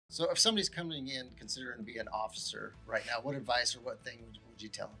So if somebody's coming in considering to be an officer right now, what advice or what thing would you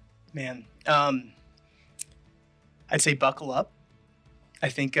tell them? Man, I'd say buckle up. I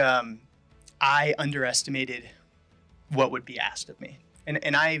think I underestimated what would be asked of me,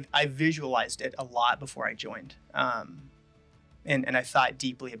 and I visualized it a lot before I joined, and I thought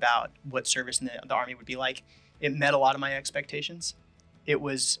deeply about what service in the Army would be like. It met a lot of my expectations. It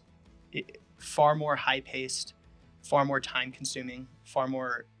was far more high paced, far more time consuming, far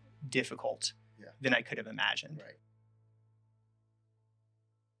more difficult Yeah. than I could have imagined. Right.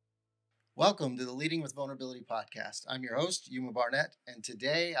 Welcome to the Leading with Vulnerability podcast. I'm your host, Yuma Barnett, and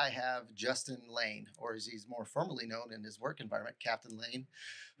today I have Justin Lane, or as he's more formally known in his work environment, Captain Lane.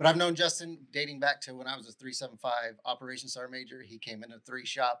 But I've known Justin dating back to when I was a 375 Operations Sergeant Major. He came in a 3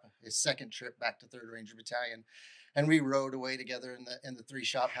 shop, his second trip back to 3rd Ranger Battalion, and we rode away together in the 3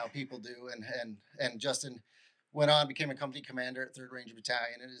 shop, how people do. And Justin went on, became a company commander at 3rd Ranger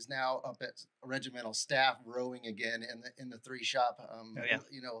Battalion, and is now up at regimental staff rowing again in the 3 shop. Oh, yeah.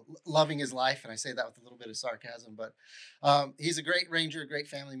 Loving his life, and I say that with a little bit of sarcasm. But he's a great Ranger, a great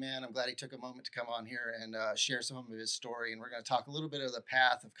family man. I'm glad he took a moment to come on here and share some of his story. And we're going to talk a little bit of the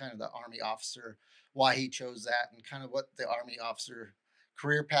path of kind of the Army officer, why he chose that, and kind of what the Army officer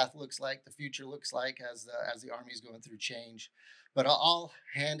career path looks like, the future looks like as the Army is going through change. But I'll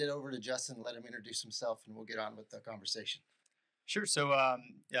hand it over to Justin, let him introduce himself, and we'll get on with the conversation. Sure. So,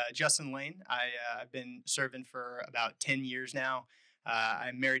 Justin Lane, I've been serving for about 10 years now.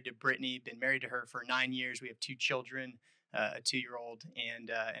 I'm married to Brittany, been married to her for 9 years. We have 2 children, a 2-year-old and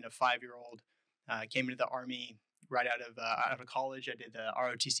a 5-year-old. Came into the Army right out of college. I did the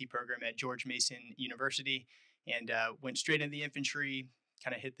ROTC program at George Mason University and went straight into the infantry,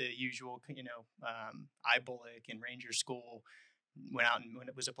 kind of hit the usual, IBOLIC and Ranger school. Went out and when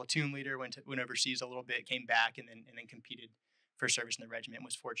it was a platoon leader, went overseas a little bit, came back and then competed for service in the regiment.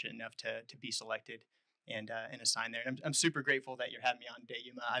 Was fortunate enough to be selected and assigned there. And I'm super grateful that you're having me on today,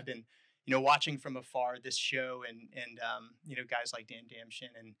 Yuma. I've been watching from afar this show and guys like Dan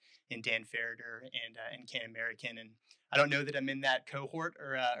Damshin and Dan Farrader and Ken American, and I don't know that I'm in that cohort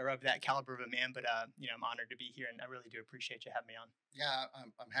or of that caliber of a man, but I'm honored to be here and I really do appreciate you having me on. Yeah,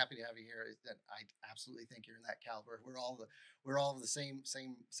 I'm happy to have you here. That I absolutely think you're in that caliber. We're all the same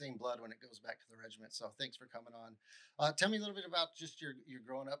blood when it goes back to the regiment. So thanks for coming on. Tell me a little bit about just your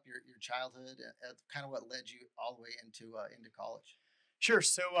growing up, your childhood, kind of what led you all the way into college. Sure.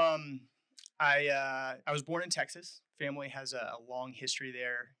 So I was born in Texas. Family has a long history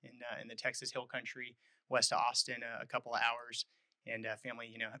there in the Texas Hill Country, west of Austin, a couple of hours. And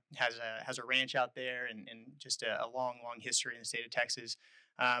family, has a ranch out there and just a long history in the state of Texas.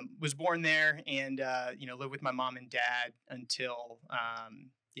 Was born there and lived with my mom and dad until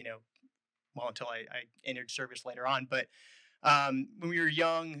until I entered service later on. But when we were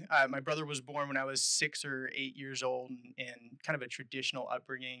young, my brother was born when I was 6 or 8 years old, and kind of a traditional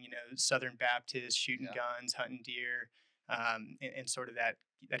upbringing, Southern Baptist, shooting guns, hunting deer, and sort of that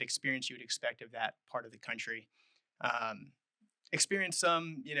experience you would expect of that part of the country. Experienced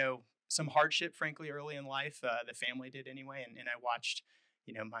some hardship, frankly, early in life. The family did anyway, and I watched,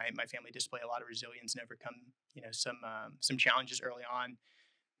 my family display a lot of resilience and overcome, some challenges early on.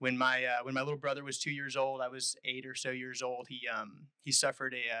 When my little brother was 2 years old, I was 8 or so years old. He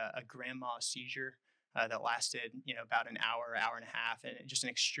suffered a grand mal seizure that lasted about an hour and a half, and just an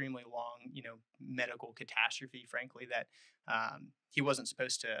extremely long medical catastrophe, frankly, that he wasn't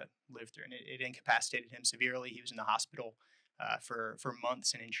supposed to live through, and it incapacitated him severely. He was in the hospital for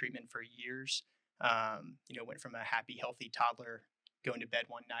months and in treatment for years. Went from a happy, healthy toddler going to bed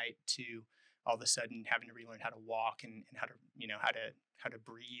one night to all of a sudden having to relearn how to walk and how to how to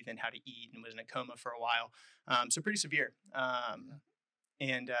breathe and how to eat, and was in a coma for a while. So pretty severe.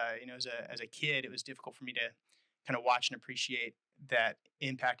 And as a kid, it was difficult for me to kind of watch and appreciate that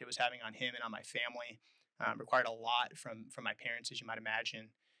impact it was having on him and on my family. Required a lot from my parents, as you might imagine,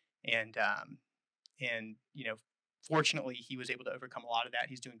 and fortunately, he was able to overcome a lot of that.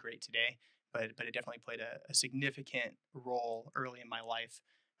 He's doing great today, but it definitely played a significant role early in my life.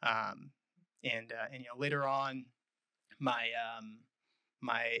 Later on, my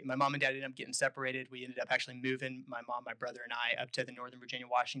my mom and dad ended up getting separated. We ended up actually moving my mom, my brother, and I up to the Northern Virginia,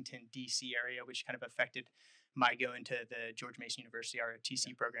 Washington, D.C. area, which kind of affected my going to the George Mason University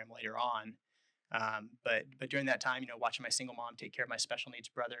ROTC program later on. But during that time, watching my single mom take care of my special needs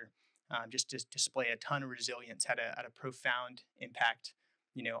brother, just to display a ton of resilience, had a profound impact,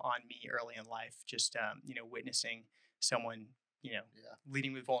 on me early in life. Just witnessing someone,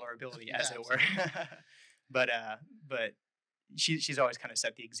 leading with vulnerability, as it were. but she's always kind of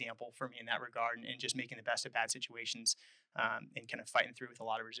set the example for me in that regard, and just making the best of bad situations. and kind of fighting through with a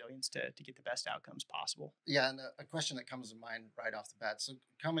lot of resilience to get the best outcomes possible. Yeah, and a question that comes to mind right off the bat. So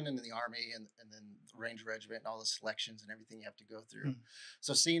coming into the Army and then Ranger Regiment and all the selections and everything you have to go through. Mm.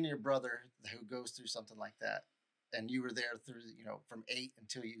 So seeing your brother who goes through something like that, and you were there through, from 8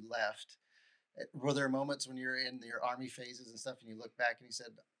 until you left. Were there moments when you're in your Army phases and stuff, and you look back and you said,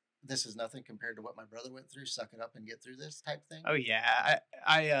 "This is nothing compared to what my brother went through. Suck it up and get through this," type thing? Oh yeah,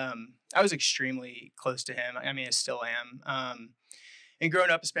 I was extremely close to him. I mean, I still am. And growing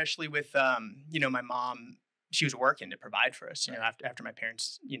up, especially with my mom, she was working to provide for us. Right. After my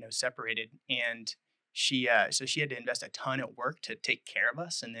parents separated, and so she had to invest a ton at work to take care of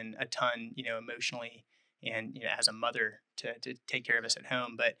us, and then a ton emotionally and as a mother to take care of us at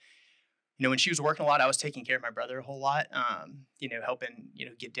home. But when she was working a lot, I was taking care of my brother a whole lot, helping,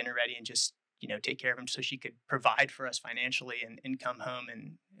 get dinner ready and just, take care of him so she could provide for us financially and come home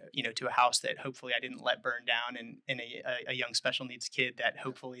and, to a house that hopefully I didn't let burn down and a young special needs kid that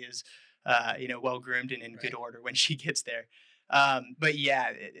hopefully is, well groomed and in good Right. order when she gets there. But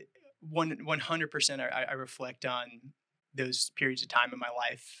yeah, 100%, I reflect on those periods of time in my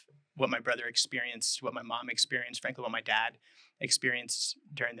life, what my brother experienced, what my mom experienced, frankly, what my dad experienced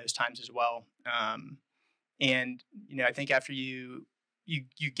during those times as well. And I think after you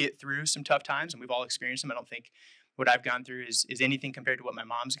get through some tough times, and we've all experienced them. I don't think what I've gone through is anything compared to what my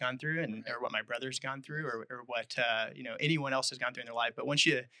mom's gone through, and Right. or what my brother's gone through, or what anyone else has gone through in their life. But once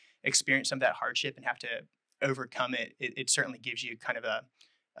you experience some of that hardship and have to overcome it, it certainly gives you kind of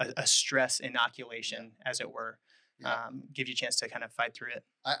a stress inoculation, as it were. Yeah. Give you a chance to kind of fight through it.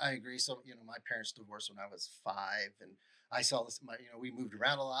 I agree. So, my parents divorced when I was 5, and I saw this. We moved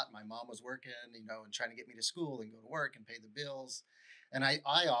around a lot. My mom was working, and trying to get me to school and go to work and pay the bills. And I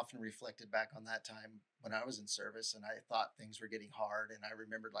often reflected back on that time when I was in service, and I thought things were getting hard. And I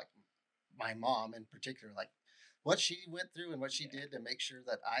remembered, like, my mom in particular, like what she went through and what she Yeah, did to make sure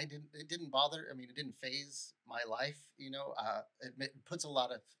that it didn't bother. I mean, it didn't phase my life. It puts a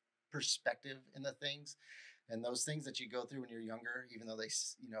lot of perspective in the things, and those things that you go through when you're younger, even though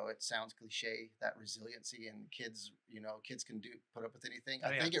it sounds cliche, that resiliency, and kids can put up with anything. oh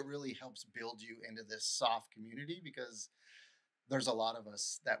I yeah, think it really helps build you into this soft community, because there's a lot of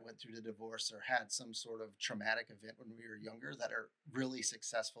us that went through the divorce or had some sort of traumatic event when we were younger that are really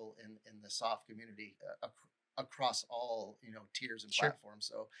successful in the soft community, across all tiers and sure, platforms.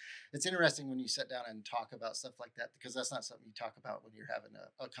 So it's interesting when you sit down and talk about stuff like that, because that's not something you talk about when you're having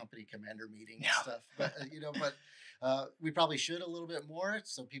a company commander meeting and stuff. But we probably should a little bit more,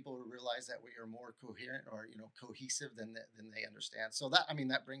 so people will realize that we are more coherent, or cohesive than they understand. So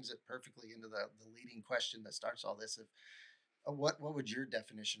that brings it perfectly into the leading question that starts all this. If What would your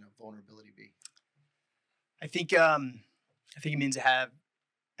definition of vulnerability be? I think I think it means to have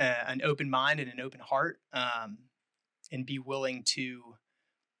an open mind and an open heart, and be willing to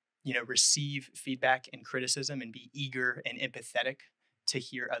receive feedback and criticism, and be eager and empathetic to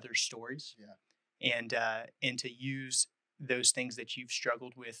hear other stories, Yeah. and to use those things that you've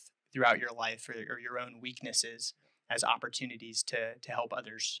struggled with throughout your life, or your own weaknesses, as opportunities to help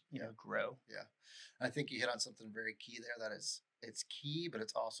others Yeah. grow. Yeah. I think you hit on something very key there. That is, it's key, but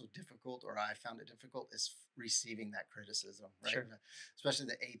it's also difficult, or I found it difficult, is receiving that criticism, right? Sure. Especially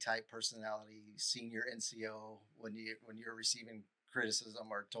the A-type personality, senior NCO, when you're receiving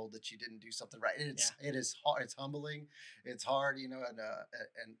criticism or told that you didn't do something right. And Yeah. it is hard, it's humbling, it's hard,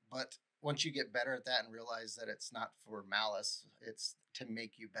 and but once you get better at that and realize that it's not for malice, it's to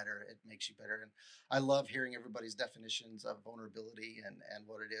make you better, it makes you better. And I love hearing everybody's definitions of vulnerability and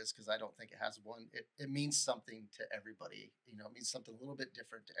what it is, because I don't think it has one. It means something to everybody. It means something a little bit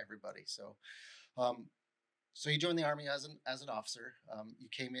different to everybody. Um, so you joined the Army as an officer. You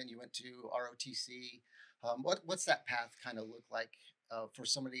came in. You went to ROTC. What's that path kind of look like, for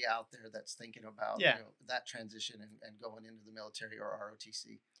somebody out there that's thinking about Yeah. that transition and going into the military or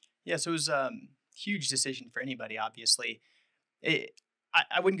ROTC? Yeah. So it was huge decision for anybody, obviously. It,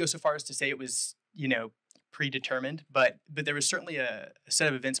 I wouldn't go so far as to say it was, predetermined, but there was certainly a set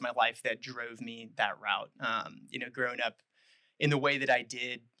of events in my life that drove me that route. Growing up in the way that I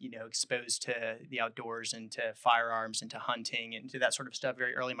did, exposed to the outdoors and to firearms and to hunting and to that sort of stuff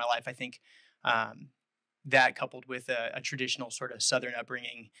very early in my life. I think um, that, coupled with a traditional sort of Southern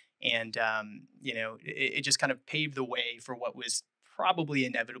upbringing, and it just kind of paved the way for what was probably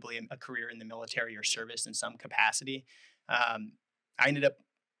inevitably a career in the military or service in some capacity. Um, I ended up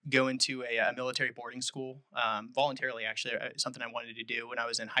going to a military boarding school, voluntarily, actually, something I wanted to do when I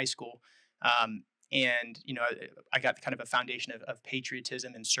was in high school. Um, and I got kind of a foundation of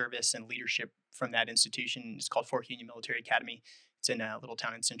patriotism and service and leadership from that institution. It's called Fort Union Military Academy. It's in a little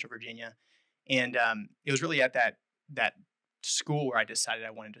town in Central Virginia, and it was really at that school where I decided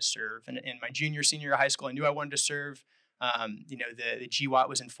I wanted to serve. And in my junior, senior year of high school, I knew I wanted to serve. The GWAT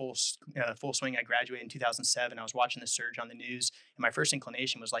was in full swing. I graduated in 2007. I was watching the surge on the news, and my first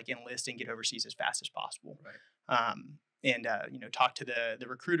inclination was like enlist and get overseas as fast as possible. Right. Talked to the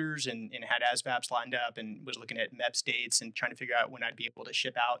recruiters and had ASVABs lined up and was looking at MEPS dates and trying to figure out when I'd be able to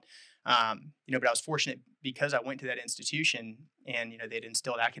ship out. But I was fortunate because I went to that institution and, they'd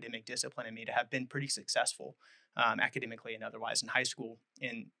instilled academic discipline in me to have been pretty successful academically and otherwise in high school.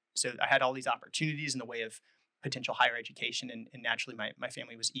 And so I had all these opportunities in the way of potential higher education. And naturally my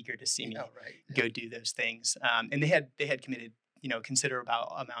family was eager to see me go do those things. And they had committed,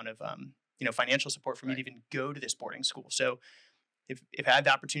 considerable amount of, financial support for me to even go to this boarding school. So if I had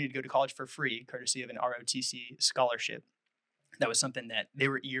the opportunity to go to college for free, courtesy of an ROTC scholarship, that was something that they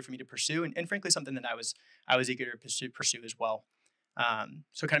were eager for me to pursue, and frankly, something that I was eager to pursue as well.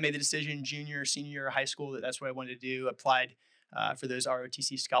 So kind of made the decision junior, senior year of high school that's what I wanted to do. Applied for those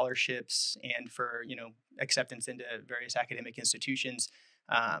ROTC scholarships and for acceptance into various academic institutions.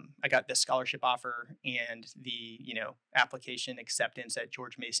 I got the scholarship offer and the application acceptance at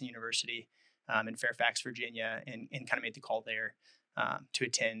George Mason University in Fairfax, Virginia, and kind of made the call there to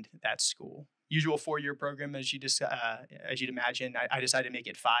attend that school. Usual 4-year program, as you'd imagine. I decided to make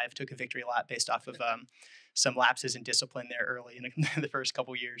it 5. Took a victory lap based off of some lapses in discipline there early in the first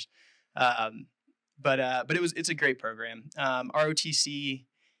couple years. But it's a great program. ROTC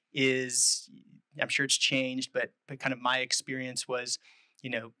is, I'm sure it's changed, but kind of my experience was,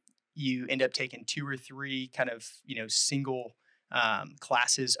 you end up taking 2 or 3 kind of, single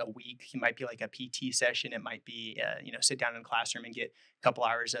classes a week. It might be like a PT session. It might be, sit down in a classroom and get a couple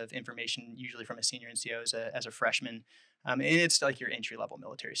hours of information, usually from a senior NCO as a freshman. And it's like your entry level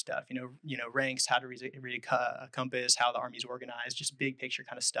military stuff, ranks, how to read a compass, how the Army's organized, just big picture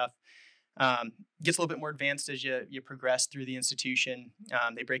kind of stuff. Gets a little bit more advanced as you progress through the institution.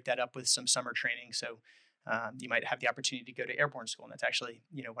 They break that up with some summer training. So you might have the opportunity to go to airborne school, and that's actually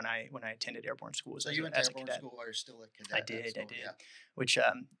when I attended airborne school. So you went to airborne school while you're still a cadet? I did. Yeah. Which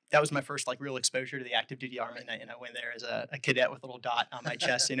that was my first real exposure to the active duty Army, and I went there as a cadet with a little dot on my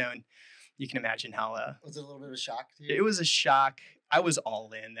chest, and you can imagine how. Was it a little bit of a shock to you? It was a shock. I was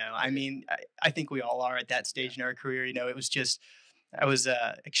all in though. I mean, I think we all are at that stage in our career. It was just. I was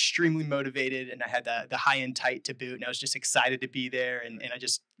extremely motivated, and I had the high end tight to boot, and I was just excited to be there, and I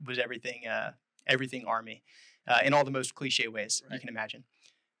just was everything Army, in all the most cliche ways you can imagine.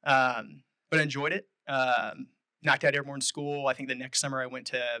 But I enjoyed it. Knocked out airborne school. I think the next summer I went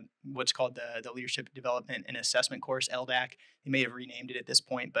to what's called the Leadership Development and Assessment course, LDAC. They may have renamed it at this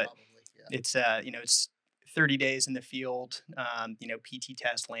point, but probably, it's it's 30 days in the field, PT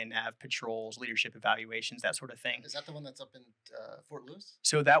test, land nav, patrols, leadership evaluations, that sort of thing. Is that the one that's up in Fort Lewis?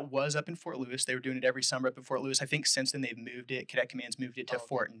 So that was up in Fort Lewis. They were doing it every summer up in Fort Lewis. I think since then they've moved it. Cadet Command's moved it to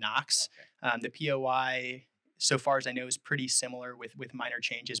Fort Knox. Okay. The POI, so far as I know, is pretty similar with minor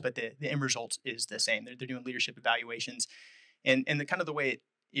changes, but the end result is the same. They're doing leadership evaluations. And the kind of the way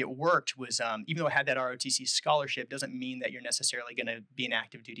it worked was, even though I had that ROTC scholarship, doesn't mean that you're necessarily going to be an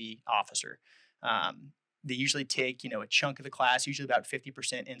active duty officer. They usually take, a chunk of the class. Usually about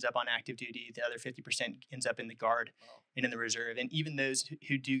 50% ends up on active duty. The other 50% ends up in the Guard and in the Reserve. And even those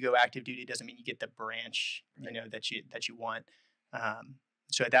who do go active duty doesn't mean you get the branch, that you want.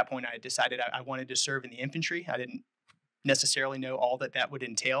 So at that point, I decided I wanted to serve in the infantry. I didn't necessarily know all that would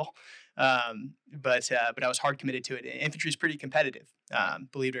entail, but I was hard committed to it. Infantry is pretty competitive,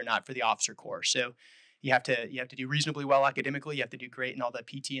 believe it or not, for the officer corps. So you have to do reasonably well academically. You have to do great in all the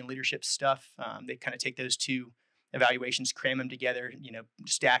PT and leadership stuff. They kind of take those 2 evaluations, cram them together,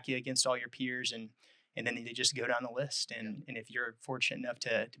 stack you against all your peers, and then they just go down the list. And if you're fortunate enough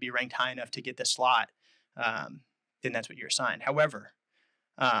to be ranked high enough to get the slot, then that's what you're assigned. However,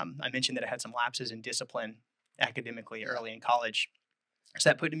 I mentioned that I had some lapses in discipline academically early in college. So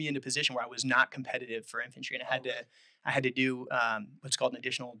that put me in a position where I was not competitive for infantry, and I had to do what's called an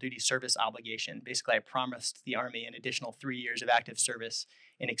additional duty service obligation. Basically, I promised the Army an additional 3 years of active service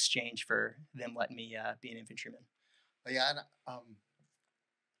in exchange for them letting me be an infantryman. Yeah, and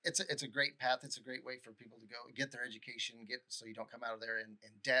it's a great path. It's a great way for people to go get their education, so you don't come out of there in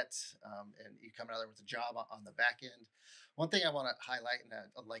debt, and you come out of there with a job on the back end. One thing I want to highlight, and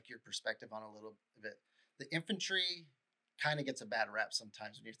I'd like your perspective on a little bit, the infantry kind of gets a bad rap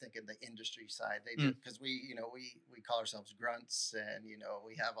sometimes when you're thinking the industry side. They do, because we call ourselves grunts, and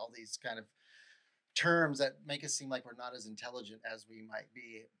we have all these kind of terms that make us seem like we're not as intelligent as we might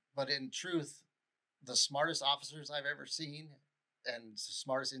be. But in truth, the smartest officers I've ever seen and the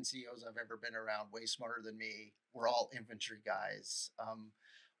smartest NCOs I've ever been around, way smarter than me, were all infantry guys.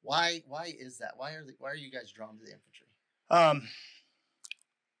 Why is that? Why are you guys drawn to the infantry? Um,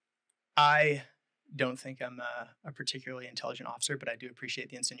 I don't think I'm a particularly intelligent officer, but I do appreciate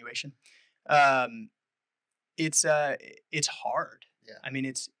the insinuation. Um, it's uh, it's hard. Yeah. I mean,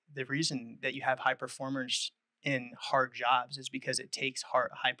 it's the reason that you have high performers in hard jobs is because it takes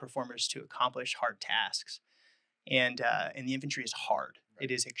high performers to accomplish hard tasks, and the infantry is hard. Right.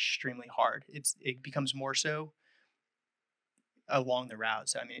 It is extremely hard. It becomes more so along the route.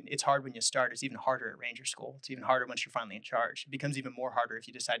 So I mean, it's hard when you start. It's even harder at Ranger School. It's even harder once you're finally in charge. It becomes even more harder if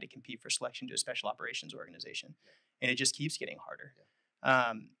you decide to compete for selection to a special operations organization, and it just keeps getting harder.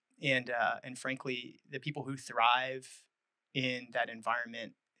 And frankly, the people who thrive in that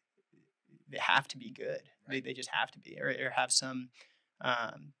environment, they have to be good. Right. They just have to be, or have some,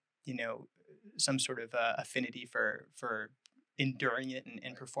 um, you know, some sort of affinity for enduring it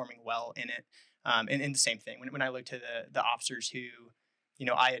and performing well in it. And the same thing when I look to the officers who,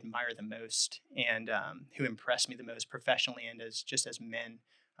 I admire the most and who impress me the most professionally and as just as men,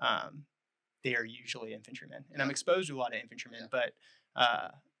 they are usually infantrymen. And I'm exposed to a lot of infantrymen, but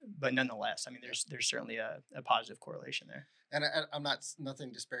nonetheless, I mean, there's certainly a positive correlation there. And I'm not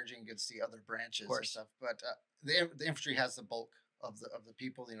nothing disparaging against the other branches and stuff, but the infantry has the bulk of the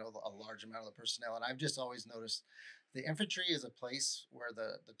people, a large amount of the personnel. And I've just always noticed the infantry is a place where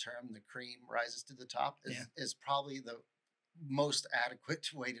the term the cream rises to the top is probably the most adequate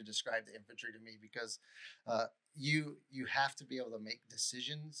way to describe the infantry to me, because you have to be able to make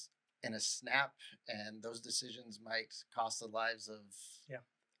decisions in a snap, and those decisions might cost the lives of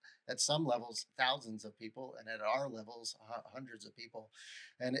at some levels thousands of people, and at our levels hundreds of people.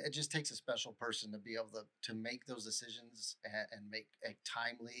 And it just takes a special person to be able to make those decisions and make a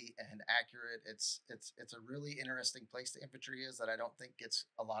timely and accurate. It's a really interesting place the infantry is, that I don't think gets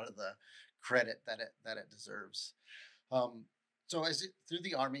a lot of the credit that it deserves. So as it, through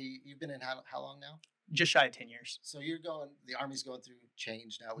the Army, you've been in how long now? Just shy of 10 years. So the Army's going through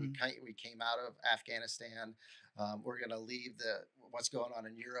change now. We came out of Afghanistan. We're going to leave what's going on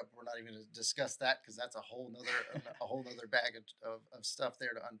in Europe. We're not even going to discuss that, because that's a whole nother bag of stuff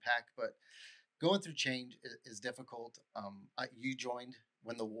there to unpack. But going through change is difficult. You joined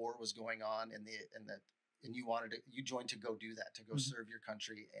when the war was going on, and you joined to go do that, to go serve your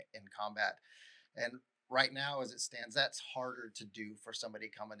country in combat. And right now, as it stands, that's harder to do for somebody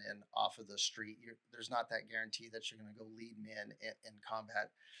coming in off of the street. There's not that guarantee that you're going to go lead men in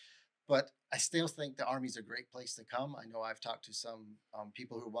combat. But I still think the Army's a great place to come. I know I've talked to some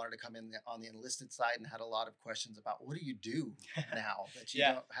people who wanted to come in on the enlisted side and had a lot of questions about, what do you do now that you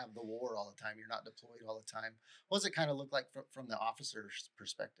don't have the war all the time? You're not deployed all the time. What does it kind of look like from the officer's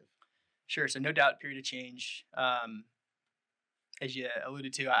perspective? Sure. So no doubt, period of change. As you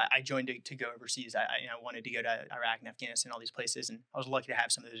alluded to, I joined to go overseas. I wanted to go to Iraq and Afghanistan, all these places, and I was lucky to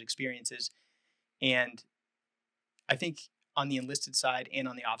have some of those experiences. And I think on the enlisted side and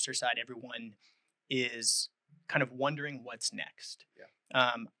on the officer side, everyone is kind of wondering what's next.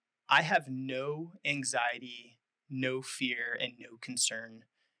 Yeah. I have no anxiety, no fear, and no concern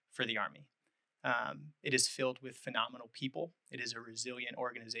for the Army. It is filled with phenomenal people. It is a resilient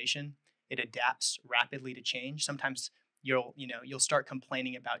organization. It adapts rapidly to change. Sometimes you'll start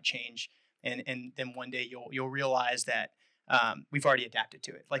complaining about change, and then one day you'll realize that we've already adapted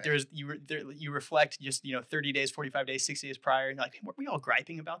to it. Like you reflect just 30 days, 45 days, 60 days prior, and like, were we all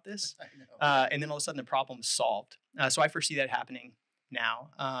griping about this? I know. And then all of a sudden the problem's solved. So I foresee that happening now.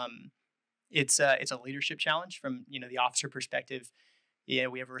 It's a leadership challenge from the officer perspective. Yeah,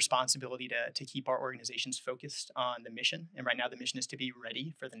 we have a responsibility to keep our organizations focused on the mission, and right now the mission is to be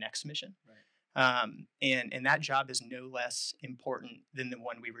ready for the next mission. Right. And that job is no less important than the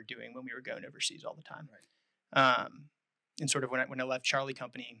one we were doing when we were going overseas all the time. Right. And sort of when I left Charlie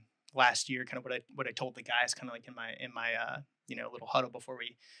Company last year, kind of what I told the guys, kind of like in my little huddle before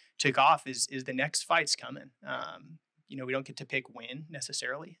we took off, is the next fight's coming. We don't get to pick when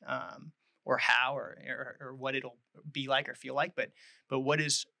necessarily, or how, or what it'll be like or feel like, but what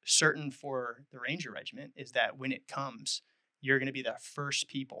is certain for the Ranger Regiment is that when it comes, you're going to be the first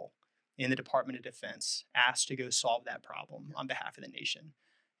people in the Department of Defense asked to go solve that problem on behalf of the nation.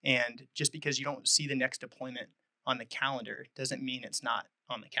 And just because you don't see the next deployment on the calendar doesn't mean it's not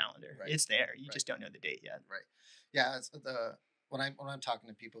on the calendar. Right. It's there. You just don't know the date yet. Right. Yeah. It's when I'm talking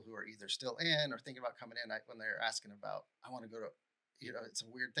to people who are either still in or thinking about coming in, when they're asking about, I want to go to, it's a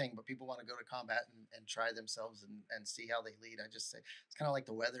weird thing, but people want to go to combat and try themselves and see how they lead. I just say it's kind of like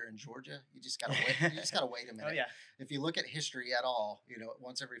the weather in Georgia. You just gotta wait. You just gotta wait a minute. Oh, yeah. If you look at history at all,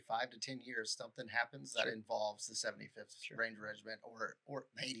 once every 5 to 10 years, something happens that involves the 75th Ranger Regiment or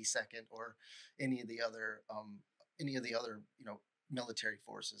the 82nd or any of the other military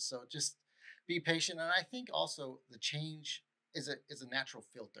forces. So just be patient. And I think also the change is a natural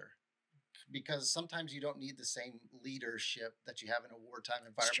filter, because sometimes you don't need the same leadership that you have in a wartime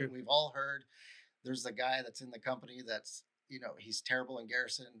It's true. environment. We've all heard there's the guy that's in the company that's, he's terrible in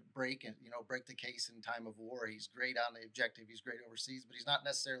garrison break, and break the case in time of war. He's great on the objective, he's great overseas, but he's not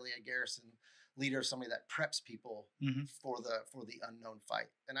necessarily a garrison leader, somebody that preps people Hmm. for the unknown fight.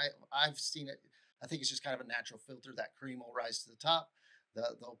 And I've seen it. I think it's just kind of a natural filter. That cream will rise to the top.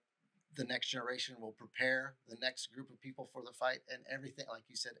 The the next generation will prepare the next group of people for the fight, and everything, like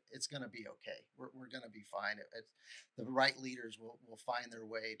you said, it's going to be okay. We're going to be fine. The right leaders will find their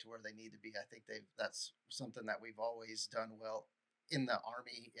way to where they need to be. I think that's something that we've always done well in the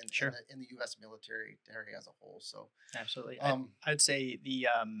Army, Sure. in the U.S. military area as a whole. So, Absolutely. um, I'd say the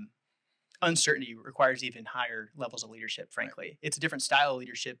uncertainty requires even higher levels of leadership, right, frankly. It's a different style of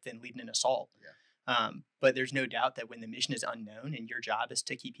leadership than leading an assault. yeah, But there's no doubt that when the mission is unknown and your job is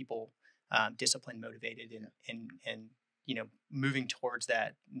to keep people disciplined, motivated, yeah, and moving towards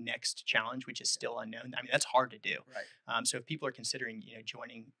that next challenge, which is still unknown. I mean, that's hard to do. right, So if people are considering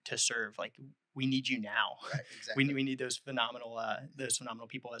joining to serve, like, we need you now. right, we, exactly. we need those phenomenal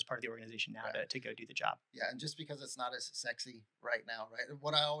people as part of the organization now Right. to go do the job. Yeah, and just because it's not as sexy right now, right?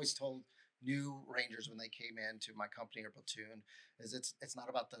 What I always told new Rangers when they came into my company or platoon is it's not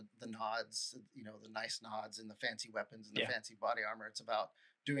about the nods, the nice nods and the fancy weapons and the Yeah. fancy body armor. It's about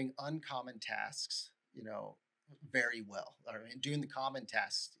doing uncommon tasks, very well. I mean, doing the common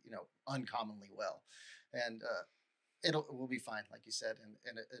tasks, uncommonly well, and we'll be fine, like you said,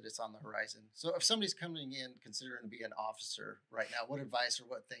 and it's on the horizon. So if somebody's coming in considering to be an officer right now, what advice or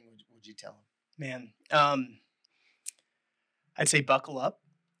what thing would you tell them? Man, I'd say buckle up.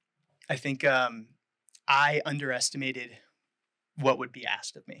 I think I underestimated what would be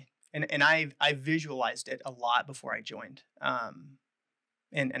asked of me, and I visualized it a lot before I joined, and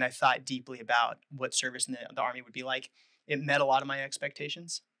I thought deeply about what service in the Army would be like. It met a lot of my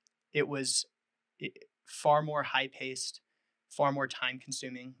expectations. It was far more high paced, far more time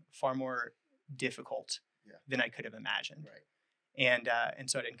consuming, far more difficult Yeah, than I could have imagined. right. And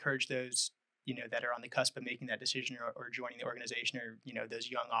so I'd encourage those that are on the cusp of making that decision, or joining the organization, or those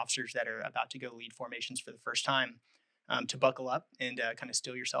young officers that are about to go lead formations for the first time, to buckle up and kind of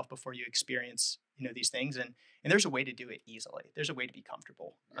still yourself before you experience these things. And there's a way to do it easily. There's a way to be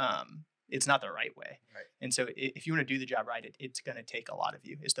comfortable. Yeah, It's not the right way. right. And so if you want to do the job right, it's going to take a lot of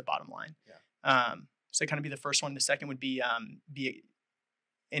you, is the bottom line. Yeah, So kind of be the first one. The second would be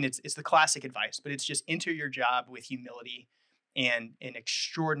and it's the classic advice, but it's just enter your job with humility and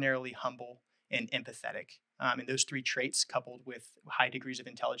extraordinarily humble and empathetic. And those three traits, coupled with high degrees of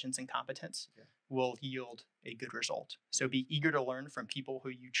intelligence and competence, yeah, will yield a good result. So be eager to learn from people who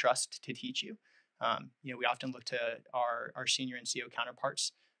you trust to teach you. We often look to our senior NCO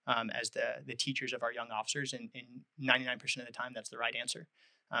counterparts as the teachers of our young officers, and 99% of the time, that's the right answer.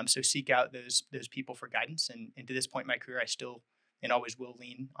 So seek out those people for guidance. And to this point in my career, I still and always will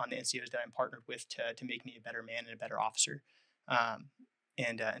lean on the NCOs that I'm partnered with to make me a better man and a better officer.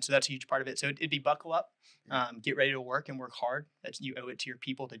 And so that's a huge part of it. So it'd be buckle up, yeah, get ready to work and work hard. You owe it to your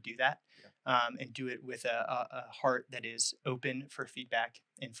people to do that, and do it with a heart that is open for feedback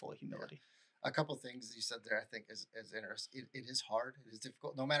and full of yeah. humility. A couple of things you said there, I think, is interesting. It is hard. It is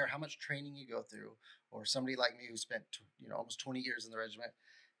difficult. No matter how much training you go through, or somebody like me who spent almost 20 years in the regiment,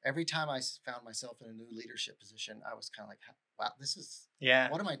 every time I found myself in a new leadership position, I was kind of like, wow, this is, Yeah.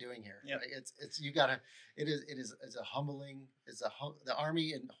 what am I doing here? Yep. Right? It's you gotta. It's a humbling. The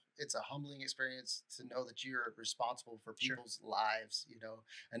Army, and it's a humbling experience to know that you're responsible for Sure. people's lives,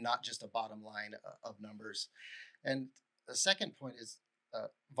 and not just a bottom line of numbers. And the second point is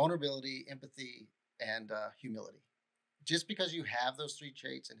vulnerability, empathy, and humility. Just because you have those three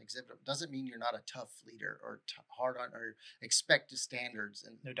traits and exhibit them doesn't mean you're not a tough leader, or hard on, or expect the standards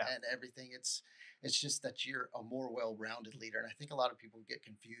and No doubt. everything. It's just that you're a more well-rounded leader. And I think a lot of people get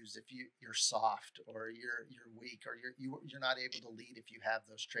confused if you're soft, or you're weak, or you're not able to lead if you have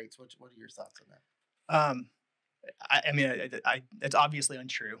those traits. What are your thoughts on that? Um, I mean, it's obviously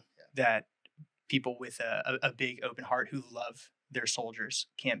untrue Yeah, that people with a big open heart who love their soldiers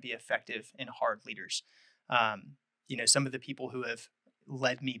can't be effective and hard leaders. Some of the people who have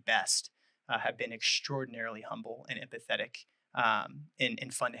led me best have been extraordinarily humble and empathetic,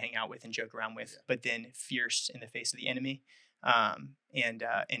 and fun to hang out with and joke around with, yeah, but then fierce in the face of the enemy, and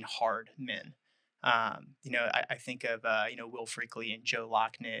hard men. I think of Will Freakley and Joe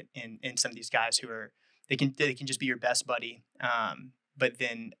Locknett and some of these guys who are they can just be your best buddy, but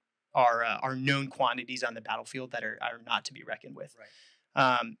then are known quantities on the battlefield that are not to be reckoned with.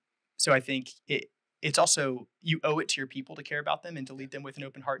 right. So I think it's also, you owe it to your people to care about them and to lead them with an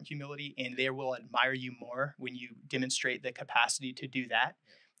open heart and humility, and they will admire you more when you demonstrate the capacity to do that,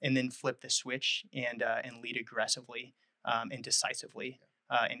 and then flip the switch and lead aggressively and decisively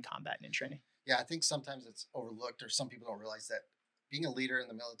in combat and in training. Yeah, I think sometimes it's overlooked, or some people don't realize that being a leader in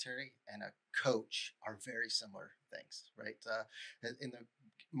the military and a coach are very similar things, right? In the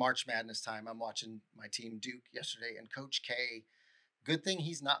March Madness time, I'm watching my team Duke yesterday, and Coach K. Good thing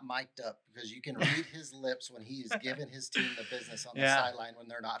he's not mic'd up, because you can read his lips when he is giving his team the business on the Yeah. sideline, when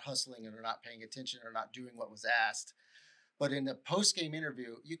they're not hustling and they're not paying attention or not doing what was asked. But in the post game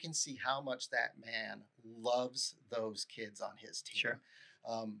interview, you can see how much that man loves those kids on his team. Sure.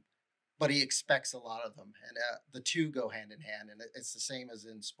 Um, but he expects a lot of them, and the two go hand in hand. And it's the same as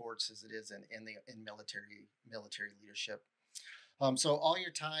in sports as it is in military leadership. So all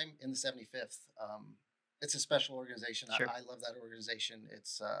your time in the 75th, it's a special organization. Sure. I love that organization.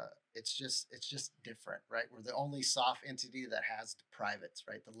 It's just different, right? We're the only soft entity that has privates,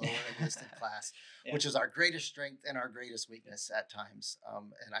 right? The lower enlisted class, Yeah. which is our greatest strength and our greatest weakness at times,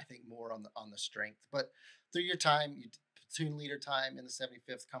 and I think more on the strength. But through your time, platoon leader time in the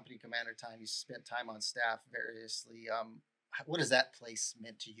 75th, company commander time, you spent time on staff variously. What has that place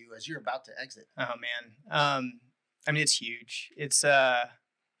meant to you as you're about to exit? Oh man. I mean, it's huge. It's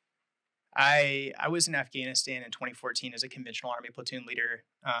I was in Afghanistan in 2014 as a conventional army platoon leader,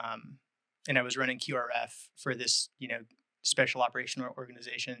 and I was running QRF for this, special operational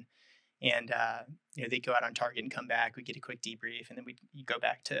organization. And they go out on target and come back. We get a quick debrief, and then we go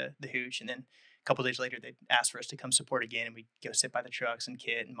back to the hooch. And then a couple of days later, they ask for us to come support again, and we go sit by the trucks and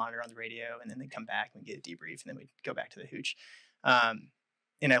kit and monitor on the radio. And then they come back and we get a debrief, and then we go back to the hooch.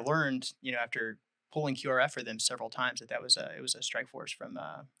 And I learned, after pulling QRF for them several times, that it was a strike force from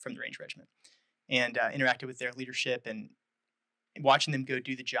the Ranger Regiment, and interacted with their leadership and watching them go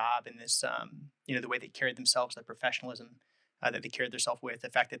do the job, and this the way they carried themselves, the professionalism that they carried themselves with,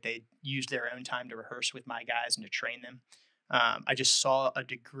 the fact that they used their own time to rehearse with my guys and to train them. I just saw a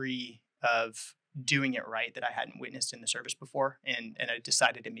degree of doing it right that I hadn't witnessed in the service before, and I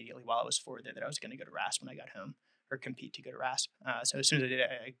decided immediately while I was forward there that I was going to go to RASP when I got home, or compete to go to RASP. So as soon as I did,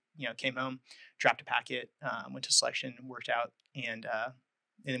 I came home, dropped a packet, went to selection, worked out, and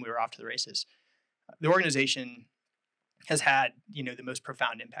then we were off to the races. The organization has had the most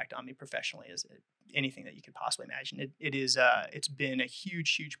profound impact on me professionally as anything that you could possibly imagine. It's been a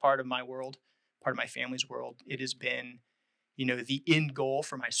huge part of my world, part of my family's world. It has been the end goal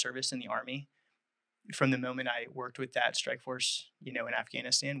for my service in the Army from the moment I worked with that strike force in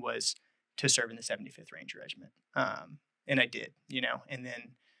Afghanistan was to serve in the 75th Ranger Regiment, and I did, and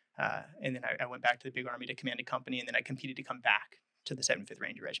then I went back to the big Army to command a company, and then I competed to come back to the 75th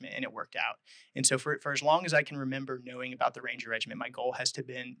Ranger Regiment, and it worked out. And so for as long as I can remember knowing about the Ranger Regiment, my goal has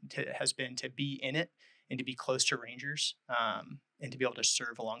been to be in it and to be close to Rangers, and to be able to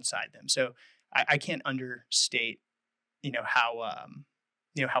serve alongside them. So I can't understate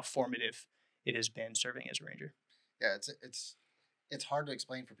how formative it has been serving as a Ranger. Yeah, it's hard to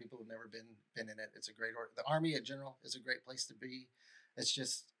explain for people who've never been in it. It's a great the Army in general is a great place to be. It's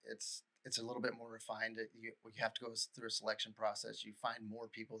just it's a little bit more refined. You have to go through a selection process. You find more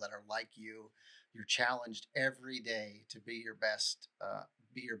people that are like you. You're challenged every day to be your best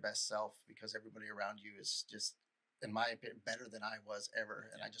self, because everybody around you is just, in my opinion, better than I was ever.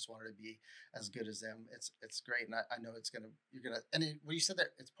 And I just wanted to be as good as them. It's great. And I know when you said that,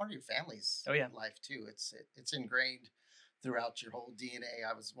 it's part of your family's life too. It's ingrained throughout your whole DNA.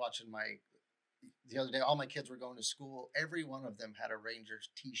 I was watching the other day, all my kids were going to school. Every one of them had a Rangers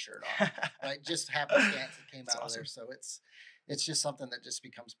T-shirt on, right? Just happenstance it came out of there. So it's just something that just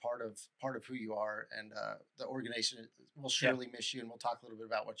becomes part of who you are, and the organization will surely miss you. And we'll talk a little bit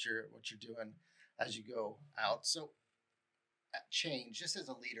about what you're doing as you go out. So change, just as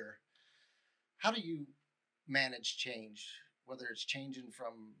a leader, how do you manage change? Whether it's changing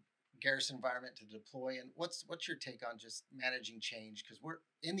from garrison environment to deploy, and what's your take on just managing change? Because we're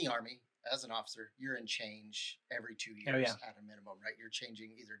in the Army. As an officer, you're in change every 2 years at a minimum, right? You're changing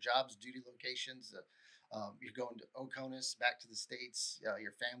either jobs, duty locations. You're going to Oconus, back to the States.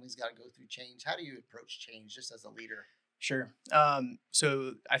 Your family's got to go through change. How do you approach change just as a leader? Sure.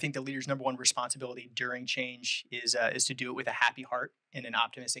 So I think the leader's number one responsibility during change is to do it with a happy heart and an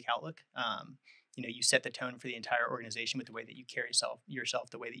optimistic outlook. You set the tone for the entire organization with the way that you carry yourself,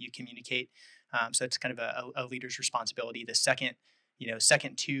 the way that you communicate. So it's kind of a leader's responsibility. The second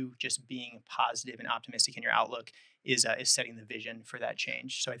to just being positive and optimistic in your outlook is setting the vision for that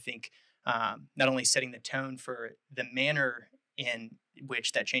change. So I think not only setting the tone for the manner in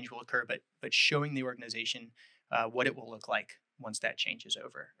which that change will occur, but showing the organization what it will look like once that change is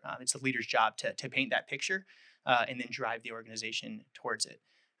over. It's the leader's job to paint that picture and then drive the organization towards it.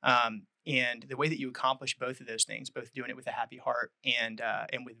 And the way that you accomplish both of those things, both doing it with a happy heart and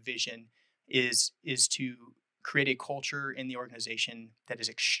with vision, is to create a culture in the organization that is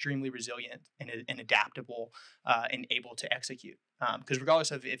extremely resilient and adaptable and able to execute. Because regardless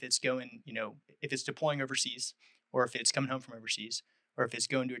of if it's going, if it's deploying overseas, or if it's coming home from overseas, or if it's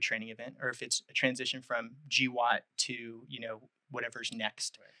going to a training event, or if it's a transition from GWAT to whatever's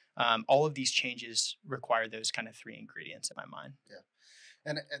next. Right. All of these changes require those kind of three ingredients in my mind. Yeah,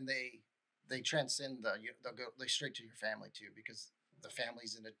 and they transcend they'll go straight to your family too, because the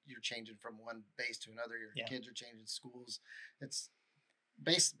families you're changing from one base to another. Your kids are changing schools. It's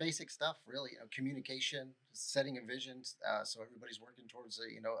basic stuff, really. Communication, setting a vision, so everybody's working towards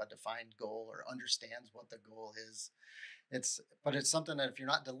a defined goal or understands what the goal is. But it's something that if you're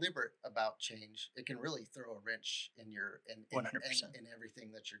not deliberate about change, it can really throw a wrench in your in 100%. in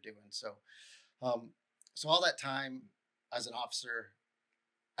everything that you're doing. So all that time as an officer,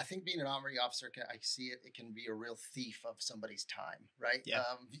 I think being an Army officer, I see it can be a real thief of somebody's time, right? Yeah.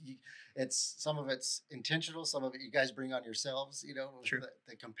 It's some of it's intentional, some of it you guys bring on yourselves, with True.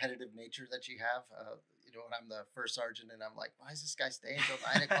 the competitive nature that you have. When I'm the first sergeant and I'm like, why is this guy staying till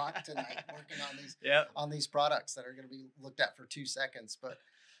 9 o'clock tonight working on these Yeah. on these products that are going to be looked at for 2 seconds? But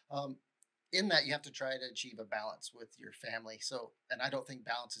in that, you have to try to achieve a balance with your family. So, and I don't think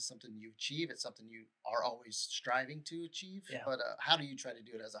balance is something you achieve. It's something you are always striving to achieve. Yeah. But how do you try to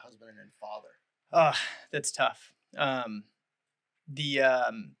do it as a husband and father? That's tough.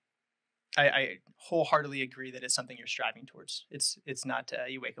 I wholeheartly agree that it's something you're striving towards. It's not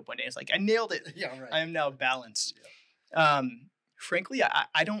you wake up one day and it's like, I nailed it. Yeah, right. I am now balanced. Yeah. Frankly,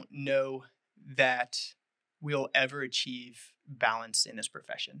 I don't know that we'll ever achieve balance in this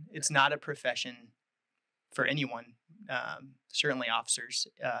profession. It's not a profession for anyone, certainly officers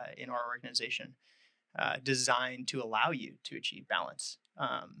in our organization, designed to allow you to achieve balance.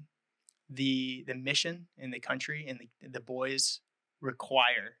 The mission in the country and the boys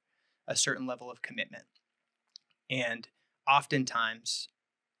require a certain level of commitment. And oftentimes,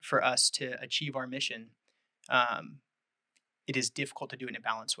 for us to achieve our mission, it is difficult to do it in a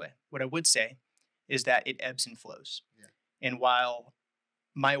balanced way. What I would say is that it ebbs and flows. Yeah. And while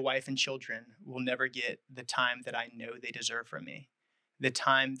my wife and children will never get the time that I know they deserve from me, the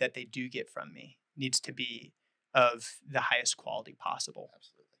time that they do get from me needs to be of the highest quality possible.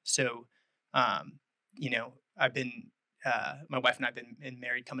 Absolutely. So, I've been, my wife and I have been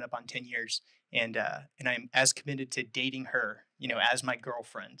married coming up on 10 years, and I'm as committed to dating her, as my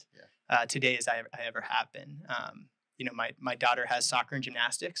girlfriend today as I ever have been. My daughter has soccer and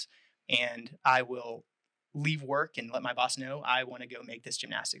gymnastics, and I will leave work and let my boss know I want to go make this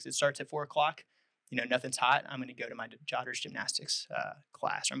gymnastics. It starts at 4:00. Nothing's hot. I'm going to go to my daughter's gymnastics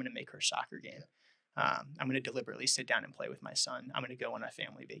class, or I'm going to make her soccer game. I'm going to deliberately sit down and play with my son. I'm going to go on a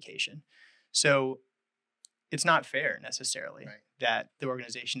family vacation. So it's not fair necessarily that the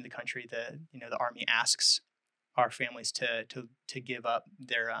organization, the country, the Army asks our families to give up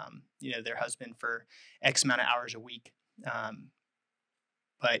their husband for X amount of hours a week.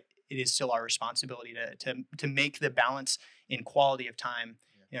 But it is still our responsibility to make the balance in quality of time,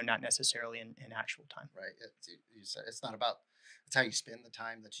 not necessarily in actual time. Right. You said it's not about, it's how you spend the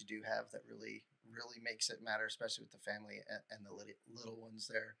time that you do have that really makes it matter, especially with the family and the little ones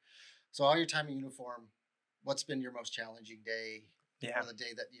there. So all your time in uniform, what's been your most challenging day? Yeah. Or the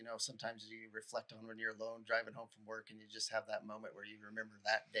day that, sometimes you reflect on when you're alone driving home from work and you just have that moment where you remember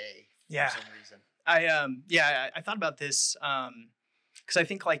that day for some reason. I thought about this because I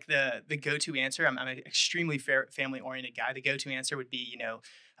think like the go-to answer, I'm an extremely family-oriented guy. The go-to answer would be,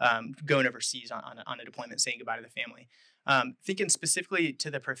 going overseas on a deployment, saying goodbye to the family. Thinking specifically to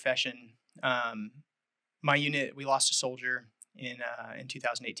the profession, my unit, we lost a soldier in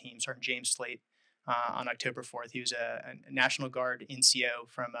 2018, Sergeant James Slate. On October 4th, he was a National Guard NCO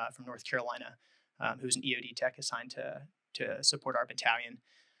from North Carolina, who was an EOD tech assigned to support our battalion.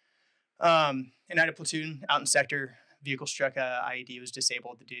 And I had a platoon out in sector. Vehicle struck a IED, was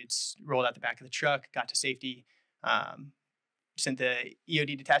disabled. The dudes rolled out the back of the truck, got to safety. Sent the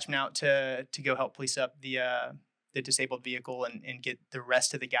EOD detachment out to go help police up the disabled vehicle and get the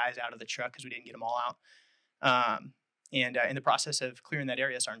rest of the guys out of the truck because we didn't get them all out. And in the process of clearing that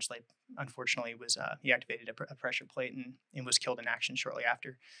area, Sergeant Slate, unfortunately, he activated a pressure plate and was killed in action shortly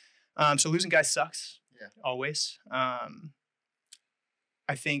after. So losing guys sucks, always. I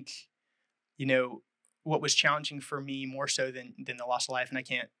think, what was challenging for me more so than the loss of life, and I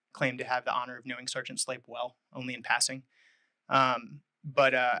can't claim to have the honor of knowing Sergeant Slate well, only in passing.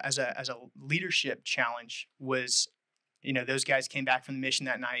 But as a leadership challenge was those guys came back from the mission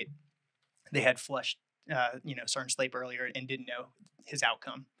that night. They had flushed, Sergeant Slape earlier and didn't know his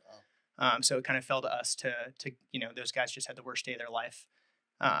outcome. So it kind of fell to us to those guys just had the worst day of their life.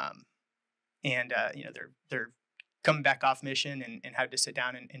 They're coming back off mission and had to sit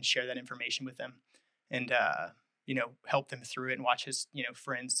down and share that information with them and, help them through it and watch his,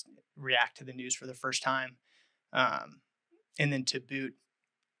 friends react to the news for the first time. And then to boot,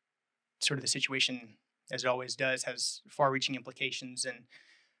 sort of the situation, as it always does, has far-reaching implications. And,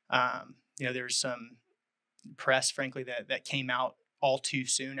 there's some press, frankly, that came out all too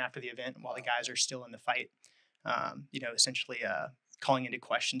soon after the event while the guys are still in the fight, essentially calling into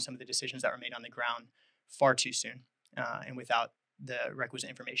question some of the decisions that were made on the ground far too soon and without the requisite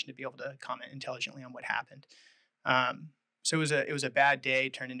information to be able to comment intelligently on what happened. So it was a bad day,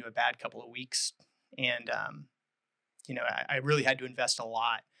 turned into a bad couple of weeks. And, I really had to invest a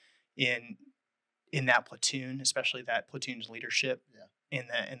lot in that platoon, especially that platoon's leadership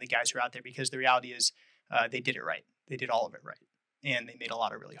and the guys who are out there, because the reality is they did it right. They did all of it right. And they made a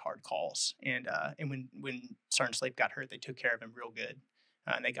lot of really hard calls. And when Sergeant Slape got hurt, they took care of him real good.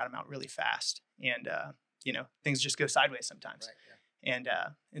 And they got him out really fast. And, things just go sideways sometimes. Right, yeah.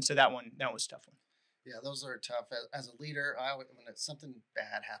 And so that one was a tough one. Yeah, those are tough. As a leader, when something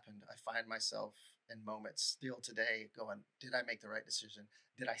bad happened, I find myself in moments still today going, did I make the right decision?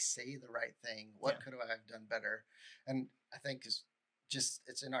 Did I say the right thing? What could I have done better? And I think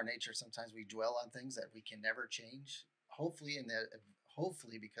it's in our nature. Sometimes we dwell on things that we can never change. Hopefully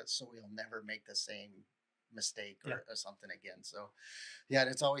because so we'll never make the same mistake or something again. So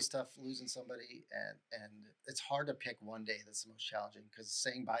it's always tough losing somebody, and it's hard to pick one day that's the most challenging, because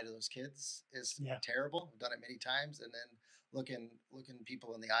saying bye to those kids is terrible. I've done it many times, and then looking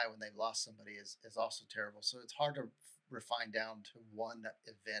people in the eye when they've lost somebody is also terrible. So it's hard to refine down to one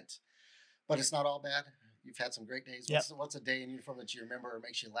event, but it's not all bad. You've had some great days. What's a day in uniform that you remember or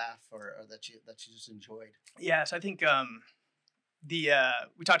makes you laugh or that you just enjoyed? Yeah, so I think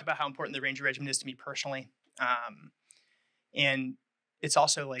we talked about how important the Ranger Regiment is to me personally, and it's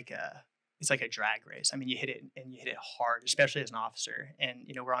also like it's like a drag race. I mean, you hit it and you hit it hard, especially as an officer. And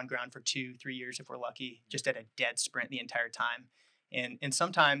we're on ground for 2-3 years if we're lucky, just at a dead sprint the entire time. And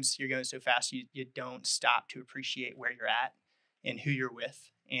sometimes you're going so fast you don't stop to appreciate where you're at and who you're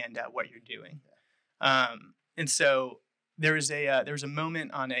with and what you're doing. And so there was a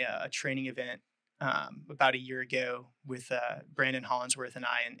moment on a training event about a year ago with Brandon Hollinsworth and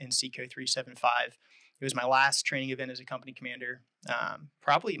I in Seco 375. It was my last training event as a company commander,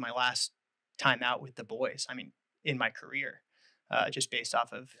 probably my last time out with the boys. I mean, in my career, just based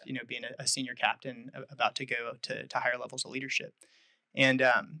off of being a senior captain about to go to higher levels of leadership. And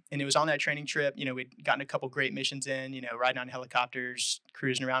it was on that training trip, we'd gotten a couple great missions in, riding on helicopters,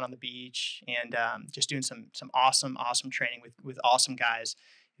 cruising around on the beach, and just doing some awesome training with awesome guys.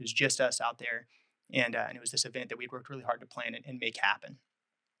 It was just us out there. And it was this event that we'd worked really hard to plan and make happen.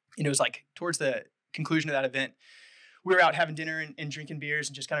 And it was like towards the conclusion of that event, we were out having dinner and drinking beers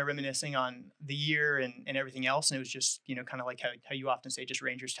and just kind of reminiscing on the year and everything else. And it was just, kind of like how you often say, just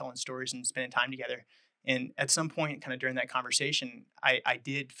Rangers telling stories and spending time together. And at some point, kind of during that conversation, I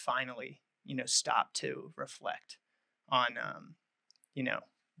did finally, stop to reflect on,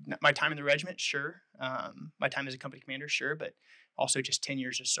 my time in the regiment, sure. My time as a company commander, sure. But also just 10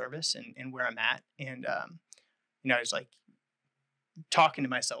 years of service and where I'm at. And, I was like talking to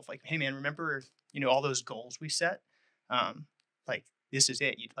myself like, hey, man, remember, all those goals we set? Like, this is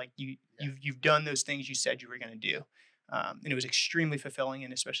it. You've done those things you said you were going to do. And it was extremely fulfilling,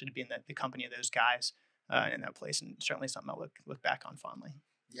 and especially to be in the company of those guys in that place, and certainly something I'll look back on fondly.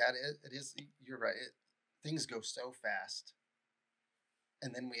 Yeah, it is. You're right. Things go so fast.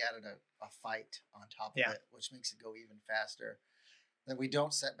 And then we added a fight on top of it, which makes it go even faster. That we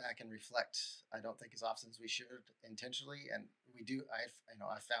don't sit back and reflect, I don't think, as often as we should intentionally. And we do. I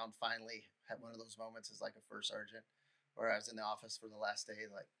found finally had one of those moments as like a first sergeant, where I was in the office for the last day,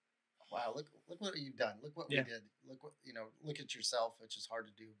 like, wow, look what you've done. Look what we did. Look at yourself, which is hard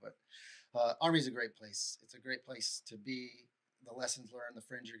to do. But Army's a great place. It's a great place to be. The lessons learned, the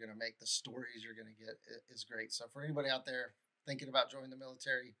friends you're going to make, the stories you're going to get is great. So for anybody out there thinking about joining the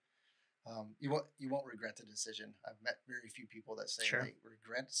military, you won't regret the decision. I've met very few people that say they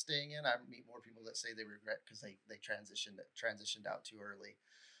regret staying in. I meet more people that say they regret because they transitioned out too early.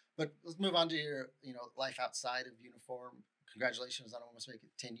 But let's move on to your life outside of uniform. Congratulations on almost making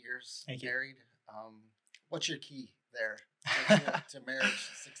 10 years married. What's your key there to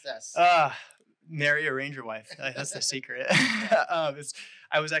marriage success? Marry a Ranger wife. That's the secret. I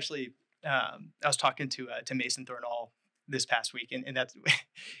was actually I was talking to Mason Thornall this past week, and that's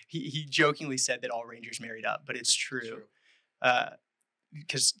he jokingly said that all Rangers married up, but it's true. True.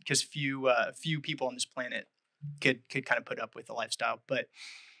 Because few people on this planet could kind of put up with the lifestyle. But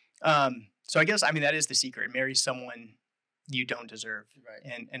so I guess, I mean, that is the secret: marry someone you don't deserve.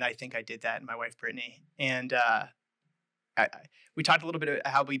 Right. And I think I did that in my wife Brittany. And we talked a little bit about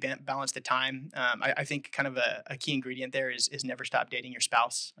how we balance the time. I think kind of a key ingredient there is never stop dating your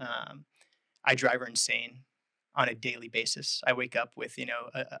spouse. I drive her insane on a daily basis. I wake up with,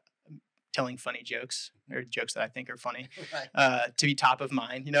 telling funny jokes or jokes that I think are funny, Right. to be top of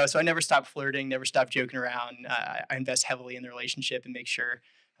mind, so I never stop flirting, never stop joking around. I invest heavily in the relationship and make sure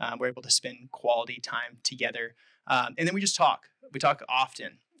we're able to spend quality time together. And then we just talk. We talk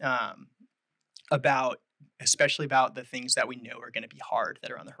often especially about the things that we know are going to be hard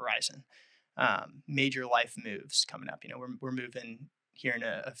that are on the horizon. Major life moves coming up. We're moving here in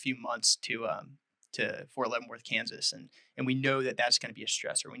a few months to Fort Leavenworth, Kansas, and we know that that's going to be a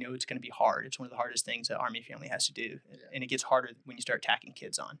stressor. We know it's going to be hard. It's one of the hardest things that Army family has to do, and it gets harder when you start tacking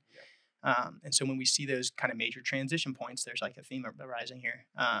kids on. And so when we see those kind of major transition points, there's like a theme arising here.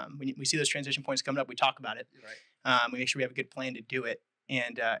 When we see those transition points coming up, we talk about it. Right. We make sure we have a good plan to do it,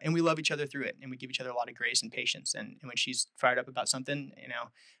 and we love each other through it, and we give each other a lot of grace and patience. And when she's fired up about something,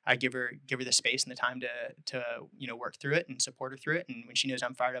 I give her the space and the time to work through it and support her through it. And when she knows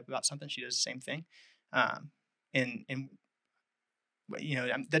I'm fired up about something, she does the same thing. And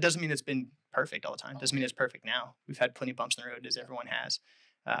that doesn't mean it's been perfect all the time. Doesn't mean it's perfect now. We've had plenty of bumps in the road, as everyone has.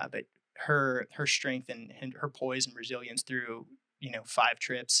 But her strength and her poise and resilience through 5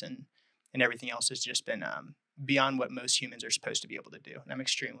 trips and everything else has just been beyond what most humans are supposed to be able to do. And I'm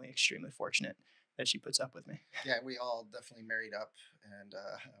extremely, extremely fortunate that she puts up with me. Yeah, we all definitely married up, and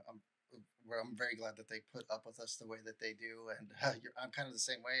I'm very glad that they put up with us the way that they do. And I'm kind of the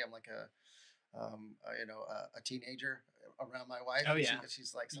same way. I'm like a teenager around my wife. Oh yeah,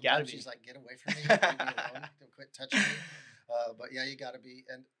 she's like, you gotta sometimes be. she's like, get away from me, leave me alone, don't quit touching me. But yeah, you got to be.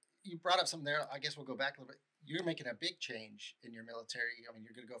 And you brought up something there. I guess we'll go back a little bit. You're making a big change in your military. I mean,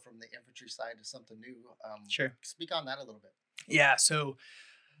 you're going to go from the infantry side to something new. Sure. Speak on that a little bit. Yeah. So,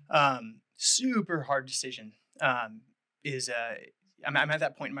 super hard decision. I'm at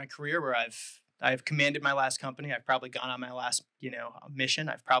that point in my career where I've commanded my last company. I've probably gone on my last, mission.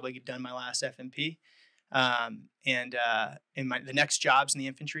 I've probably done my last FMP. And the next jobs in the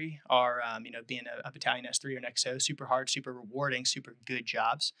infantry are, being a battalion S3 or an XO, super hard, super rewarding, super good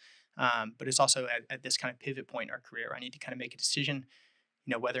jobs. But it's also at this kind of pivot point in our career. I need to kind of make a decision,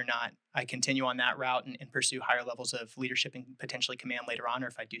 whether or not I continue on that route and pursue higher levels of leadership and potentially command later on, or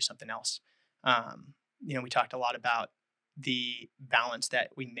if I do something else. We talked a lot about the balance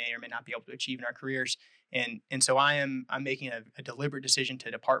that we may or may not be able to achieve in our careers. And so I'm making a deliberate decision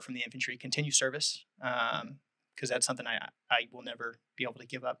to depart from the infantry, continue service, because that's something I will never be able to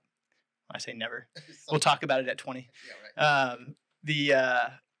give up. I say never. We'll talk about it at 20.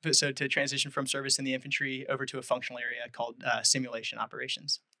 Yeah, right. So to transition from service in the infantry over to a functional area called simulation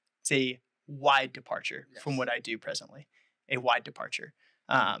operations. It's a wide departure from what I do presently, a wide departure.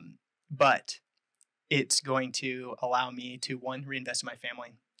 But it's going to allow me to, one, reinvest in my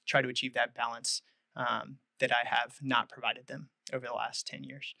family, try to achieve that balance that I have not provided them over the last 10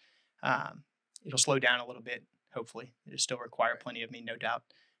 years. It'll slow down a little bit, hopefully. It'll still require plenty of me, no doubt.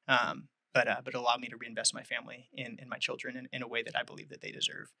 But it'll allow me to reinvest in my family and my children in a way that I believe that they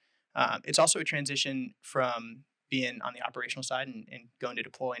deserve. It's also a transition from being on the operational side and going to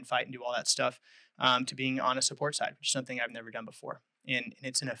deploy and fight and do all that stuff to being on a support side, which is something I've never done before. And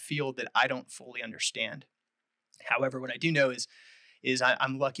it's in a field that I don't fully understand. However, what I do know is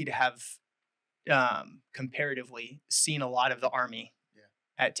I'm lucky to have comparatively seen a lot of the Army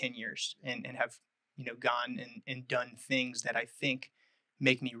at 10 years and have gone and done things that I think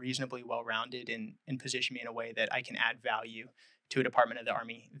make me reasonably well-rounded and position me in a way that I can add value to a department of the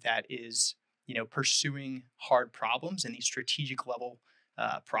Army that is pursuing hard problems and these strategic level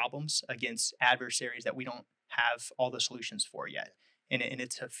problems against adversaries that we don't have all the solutions for yet. And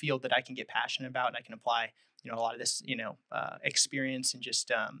it's a field that I can get passionate about, and I can apply a lot of this experience and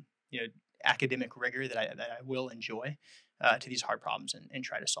just academic rigor that I will enjoy to these hard problems and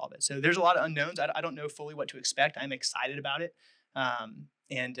try to solve it. So there's a lot of unknowns. I don't know fully what to expect. I'm excited about it.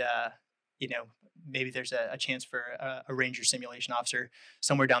 Maybe there's a chance for a Ranger simulation officer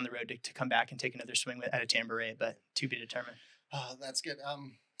somewhere down the road to come back and take another swing at a tambourine, but to be determined. Oh, that's good.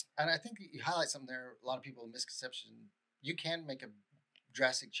 And I think you highlight something there. A lot of people misconception. You can make a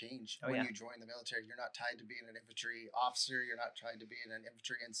drastic change when you join the military. You're not tied to being an infantry officer. You're not tied to being an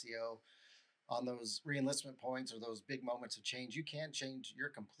infantry NCO. On those reenlistment points or those big moments of change, you can change your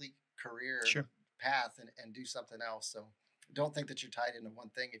complete career path and do something else. So don't think that you're tied into one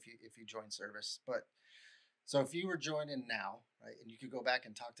thing if you join service. But so if you were joining now, right, and you could go back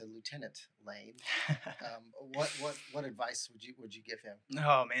and talk to Lieutenant Lane, what advice would you give him?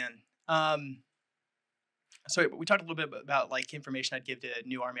 Oh man. So we talked a little bit about like information I'd give to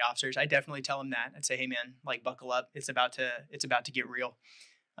new Army officers. I definitely tell them that. I'd say, hey man, like buckle up. It's about to get real.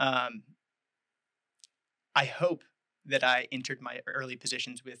 Um, I hope that I entered my early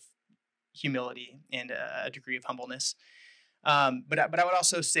positions with humility and a degree of humbleness. But I would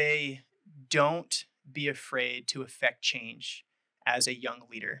also say, don't be afraid to affect change as a young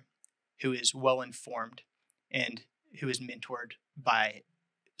leader who is well informed and who is mentored by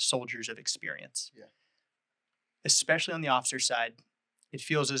soldiers of experience. Yeah. Especially on the officer side, it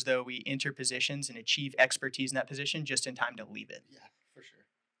feels as though we enter positions and achieve expertise in that position just in time to leave it. Yeah, for sure.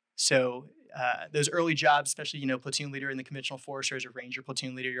 So those early jobs, especially platoon leader in the conventional force or as a Ranger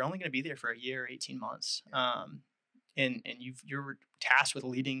platoon leader, you're only going to be there for a year or 18 months. Yeah. And you're tasked with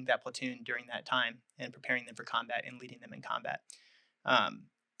leading that platoon during that time and preparing them for combat and leading them in combat.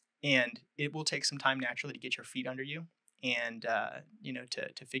 And it will take some time naturally to get your feet under you and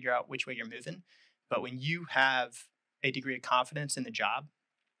to figure out which way you're moving. But when you have a degree of confidence in the job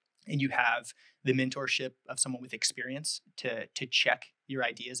and you have the mentorship of someone with experience to check your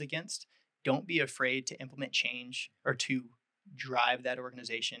ideas against, don't be afraid to implement change or to drive that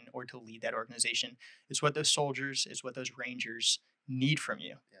organization or to lead that organization. It's what those soldiers, it's what those Rangers need from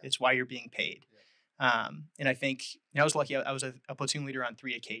you. Yeah. It's why you're being paid. Yeah. And I think I was lucky. I was a platoon leader on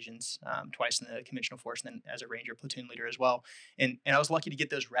 3 occasions, twice in the conventional force and then as a Ranger platoon leader as well. And I was lucky to get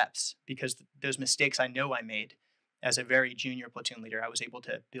those reps because those mistakes I know I made as a very junior platoon leader, I was able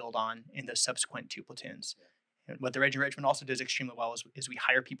to build on in the subsequent 2 platoons. Yeah. And what the Ranger Regiment also does extremely well is we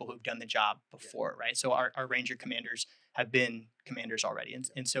hire people who've done the job before, yeah. Right? So our Ranger commanders have been commanders already.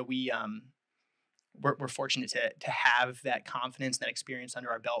 And so we're fortunate to have that confidence, that experience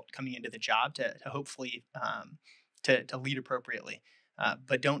under our belt coming into the job to hopefully to lead appropriately.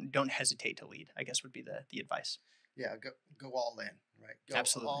 But don't hesitate to lead, I guess would be the advice. Yeah, go all in, right? Go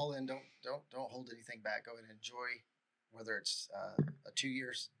Absolutely. all in. Don't hold anything back. Go and enjoy, whether it's a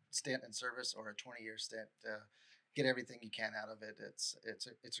 2-year stint in service or a 20-year stint. Get everything you can out of it. It's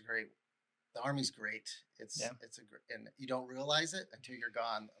a great. The Army's great. It's a great, and you don't realize it until you're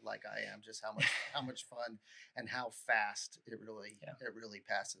gone, like I am. Just how much fun and how fast it really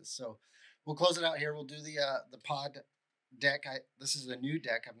passes. So we'll close it out here. We'll do the pod deck. This is a new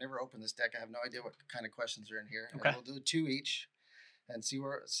deck. I've never opened this deck. I have no idea what kind of questions are in here. Okay. And we'll do 2 each, and see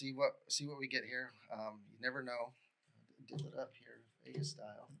what we get here. You never know. Deal it up here, Vegas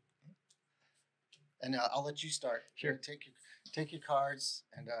style. And I'll let you start. Sure. Take your cards,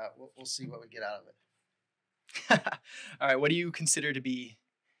 and we'll see what we get out of it. All right. What do you consider to be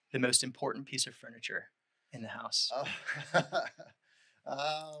the most important piece of furniture in the house?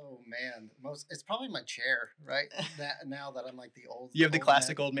 Oh man, it's probably my chair, right? Now that I'm like the old. You have the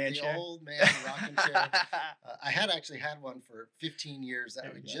classic old man chair. The old man rocking chair. I had actually had one for 15 years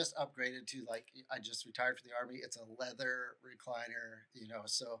that we just upgraded to. Like I just retired from the Army. It's a leather recliner,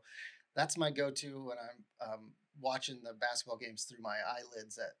 so. That's my go-to when I'm watching the basketball games through my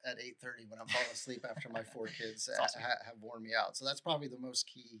eyelids at 8:30 when I'm falling asleep after my 4 kids awesome. Have worn me out. So that's probably the most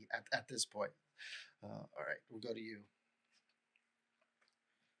key at this point. All right, we'll go to you.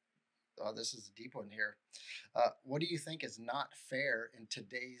 Oh, this is a deep one here. What do you think is not fair in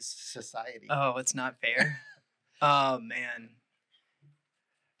today's society? Oh, it's not fair? Oh, man.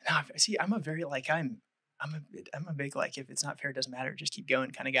 No, see, I'm a very, I'm a big, if it's not fair, it doesn't matter. Just keep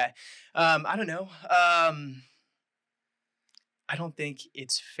going kind of guy. I don't know. I don't think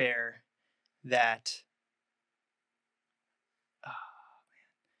it's fair that,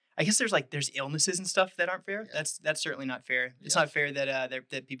 I guess there's illnesses and stuff that aren't fair. Yeah. That's certainly not fair. It's not fair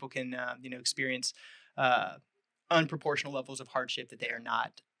that people can, experience unproportional levels of hardship that they are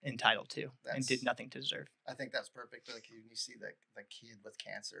not entitled to and did nothing to deserve. I think that's perfect. Like when you see the kid with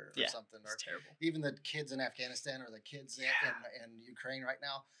cancer or something, or terrible. Even the kids in Afghanistan or the kids in Ukraine right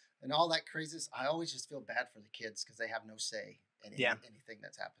now, and all that craziness. I always just feel bad for the kids because they have no say in anything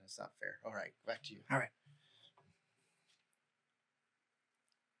that's happening. It's not fair. All right, back to you. All right.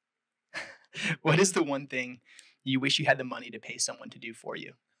 What is the one thing you wish you had the money to pay someone to do for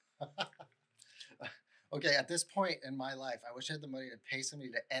you? Okay, at this point in my life, I wish I had the money to pay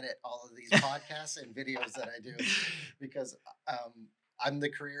somebody to edit all of these podcasts and videos that I do, because I'm the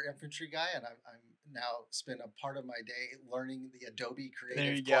career infantry guy, and I'm now spend a part of my day learning the Adobe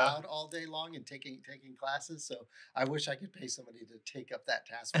Creative Cloud all day long and taking classes. So I wish I could pay somebody to take up that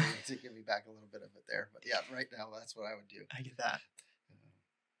task for me to give me back a little bit of it there. But yeah, right now that's what I would do. I get that.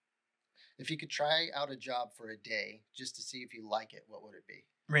 If you could try out a job for a day just to see if you like it, what would it be?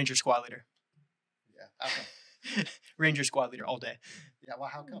 Ranger squad leader. Yeah. How come? Ranger squad leader all day. Yeah. Well,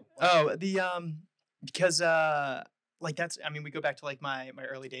 how come? Oh, because like that's I mean we go back to like my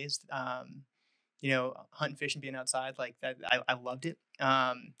early days. Hunting, fishing, being outside like that. I loved it.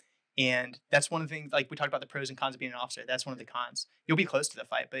 And that's one of the things like we talked about the pros and cons of being an officer. That's one of the cons. You'll be close to the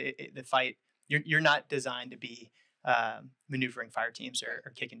fight, but the fight you're not designed to be maneuvering fire teams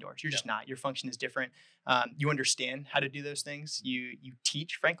or kicking doors. You're just not. Your function is different. You understand how to do those things. You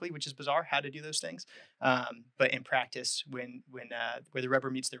teach, frankly, which is bizarre, how to do those things. But in practice, when where the rubber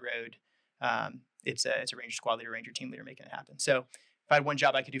meets the road, it's a Ranger squad leader, Ranger team leader making it happen. So if I had one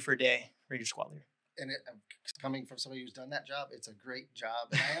job I could do for a day, Ranger squad leader. And coming from somebody who's done that job, it's a great job.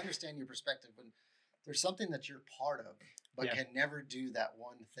 And I understand your perspective when there's something that you're part of, but can never do that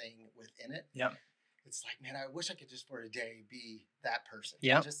one thing within it. Yeah. It's like, man, I wish I could just for a day be that person.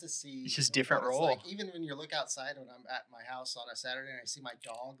 Yeah. Just to see. It's just different role. Like, even when you look outside when I'm at my house on a Saturday and I see my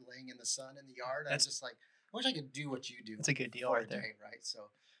dog laying in the sun in the yard, I'm just like, I wish I could do what you do. That's a good deal for right a day, there. right?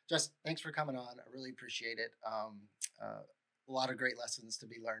 So just thanks for coming on. I really appreciate it. A lot of great lessons to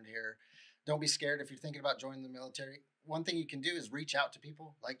be learned here. Don't be scared if you're thinking about joining the military. One thing you can do is reach out to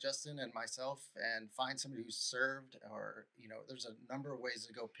people like Justin and myself and find somebody who's served, or there's a number of ways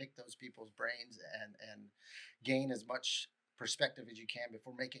to go pick those people's brains and gain as much perspective as you can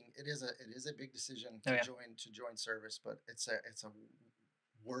before making it is a big decision to join service, but it's a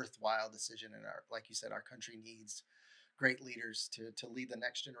worthwhile decision. And like you said, our country needs great leaders to lead the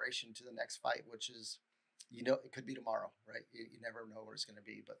next generation to the next fight, which is it could be tomorrow, right? You never know where it's going to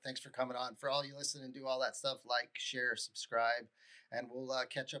be. But thanks for coming on. For all you listen and do all that stuff, like, share, subscribe, and we'll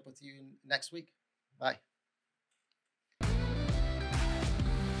catch up with you next week. Bye.